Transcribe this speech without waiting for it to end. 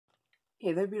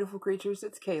Hey there, beautiful creatures.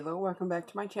 It's Kayla. Welcome back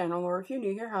to my channel, or if you're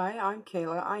new here, hi, I'm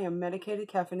Kayla. I am medicated,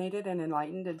 caffeinated, and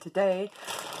enlightened, and today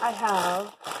I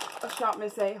have a Shop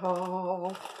Miss A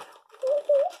haul.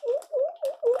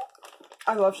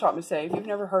 I love Shop Miss A. If you've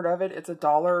never heard of it, it's a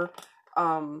dollar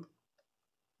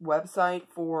website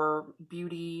for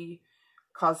beauty,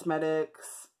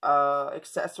 cosmetics,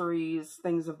 accessories,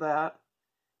 things of that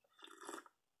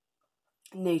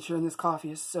nature, and this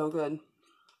coffee is so good.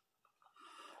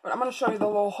 But I'm going to show you the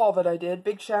little haul that I did.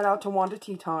 Big shout out to Wanda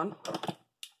Teton.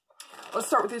 Let's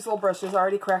start with these little brushes. I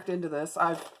already cracked into this.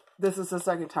 This is the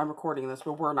second time recording this,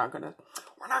 but we're not gonna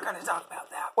talk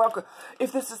about that. Welcome.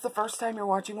 If this is the first time you're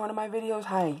watching one of my videos,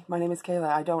 hi, my name is Kayla.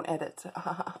 I don't edit.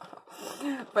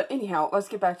 But anyhow, let's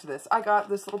get back to this. I got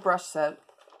this little brush set.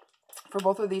 For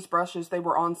both of these brushes, they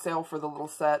were on sale for the little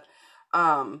set.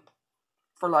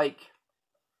 For like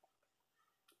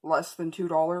less than $2,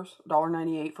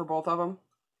 $1.98 for both of them.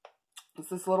 It's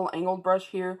this little angled brush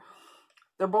here.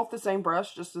 They're both the same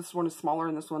brush, just this one is smaller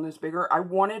and this one is bigger. I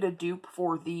wanted a dupe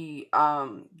for the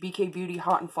BK Beauty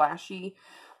Hot and Flashy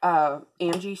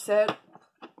Angie set.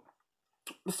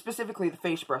 Specifically the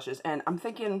face brushes. And I'm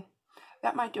thinking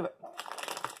that might do it.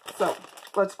 So,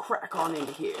 let's crack on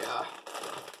into here.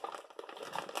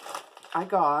 I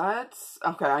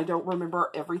don't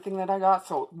remember everything that I got,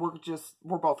 so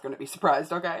we're both going to be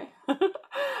surprised, okay?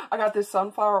 I got this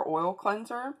sunflower oil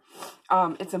cleanser.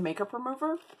 It's a makeup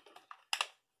remover.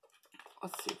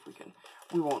 Let's see if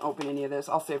we won't open any of this.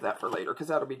 I'll save that for later, because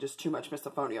that'll be just too much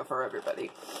misophonia for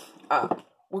everybody.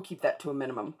 We'll keep that to a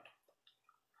minimum.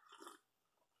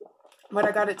 But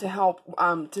I got it to help,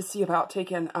 to see about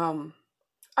taking,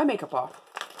 eye makeup off.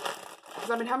 Because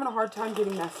I've been having a hard time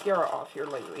getting mascara off here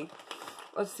lately.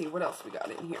 Let's see what else we got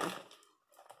in here.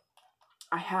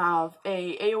 I have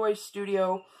a AOA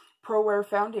Studio Pro Wear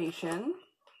Foundation.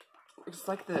 Looks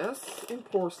like this in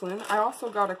porcelain. I also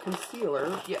got a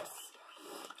concealer. Yes.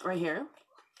 Right here.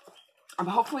 I'm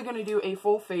hopefully going to do a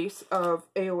full face of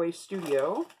AOA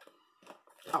Studio.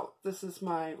 Oh, this is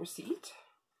my receipt.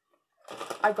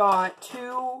 I got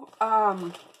two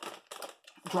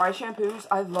dry shampoos.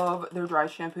 I love their dry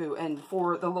shampoo. And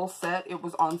for the little set, it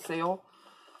was on sale.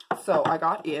 So I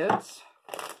got it.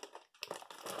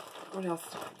 What else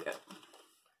did I get?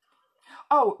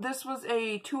 Oh, this was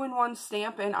a 2-in-1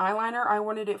 stamp and eyeliner. I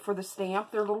wanted it for the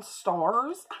stamp. They're little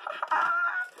stars.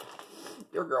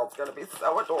 Your girl's gonna be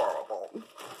so adorable.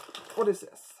 What is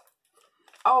this?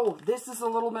 Oh, this is a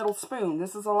little metal spoon.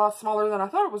 This is a lot smaller than I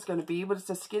thought it was gonna be, but it's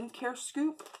a skincare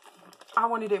scoop. I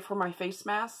wanted it for my face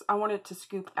mask. I wanted to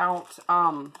scoop out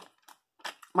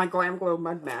my Glam Glow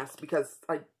mud mask because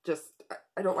I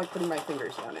don't like putting my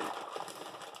fingers down in it.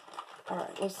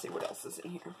 Alright, let's see what else is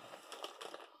in here.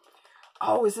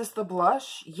 Oh, is this the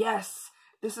blush? Yes.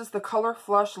 This is the Color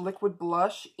Flush Liquid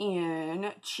Blush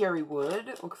in Cherry Wood.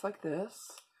 It looks like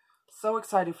this. So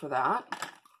excited for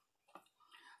that.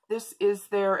 This is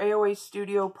their AOA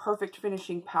Studio Perfect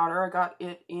Finishing Powder. I got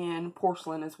it in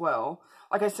porcelain as well.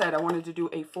 Like I said, I wanted to do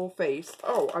a full face.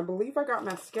 Oh, I believe I got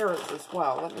mascaras as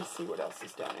well. Let me see what else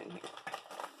is down in here.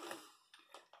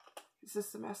 Is this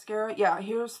the mascara? Yeah,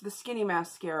 here's the Skinny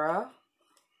Mascara.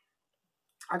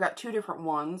 I got two different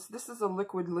ones. This is a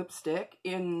liquid lipstick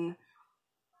in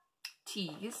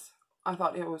tease. I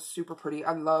thought it was super pretty.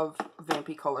 I love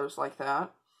vampy colors like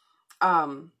that.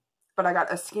 But I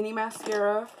got a Skinny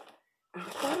Mascara. I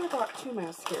thought I got two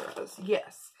mascaras.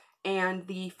 Yes. And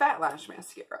the Fat Lash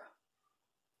Mascara.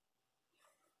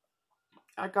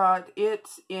 I got it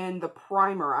in the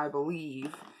primer, I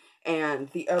believe. And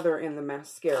the other in the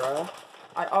mascara.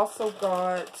 I also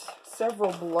got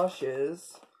several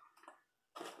blushes.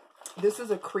 This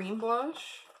is a cream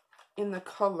blush in the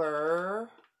color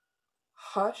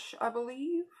Hush, I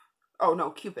believe. Oh,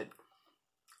 no, Cupid.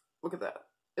 Look at that.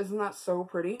 Isn't that so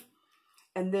pretty?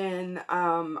 And then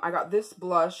I got this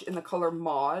blush in the color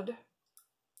Maud.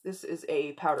 This is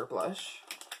a powder blush.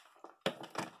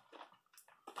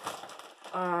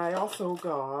 I also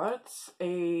got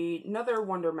another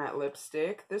Wonder Matte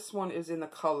lipstick. This one is in the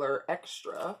color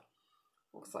Extra.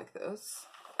 Looks like this.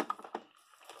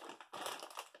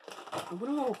 I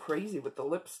went a little crazy with the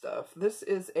lip stuff. This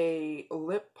is a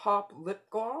Lip Pop lip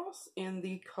gloss in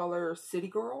the color City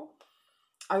Girl.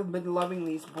 I've been loving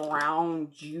these brown,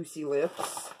 juicy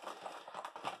lips.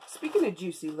 Speaking of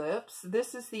juicy lips,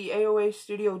 this is the AOA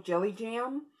Studio Jelly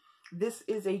Jam. This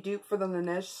is a dupe for the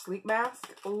Laneige Sleep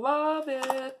Mask. Love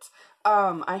it.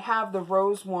 I have the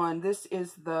rose one. This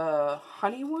is the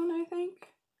honey one, I think.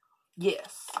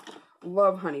 Yes.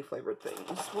 Love honey flavored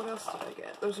things. What else did I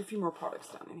get? There's a few more products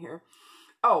down in here.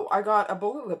 Oh, I got a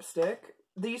bullet lipstick.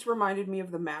 These reminded me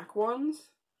of the MAC ones.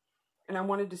 And I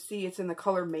wanted to see, it's in the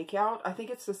color Makeout. I think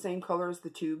it's the same color as the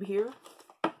tube here.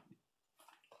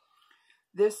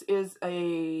 This is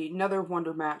another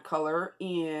Wonder Matte color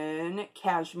in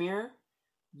Cashmere.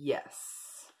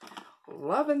 Yes.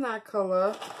 Loving that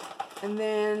color. And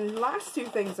then last two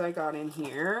things I got in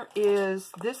here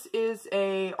is, this is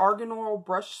a Argan Oil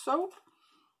brush soap.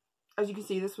 As you can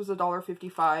see, this was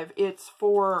 $1.55. It's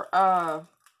for,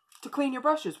 to clean your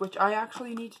brushes, which I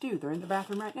actually need to do. They're in the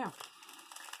bathroom right now.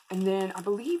 And then I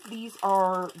believe these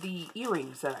are the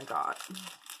earrings that I got.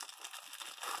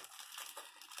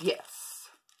 Yes.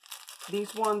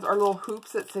 These ones are little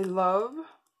hoops that say love.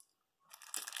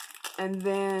 And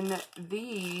then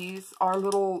these are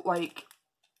little, like,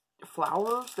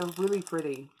 flowers. They're really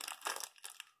pretty.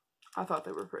 I thought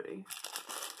they were pretty.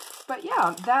 But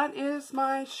yeah, that is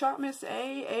my Shop Miss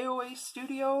A AOA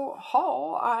Studio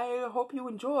haul. I hope you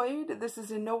enjoyed. This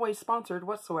is in no way sponsored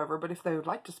whatsoever, but if they would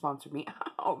like to sponsor me,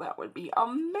 oh, that would be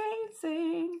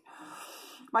amazing.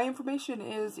 My information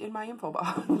is in my info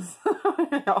box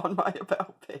on my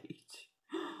About page.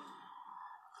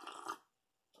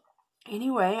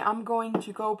 Anyway, I'm going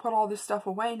to go put all this stuff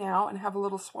away now and have a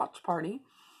little swatch party.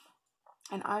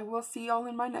 And I will see y'all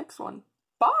in my next one.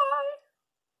 Bye!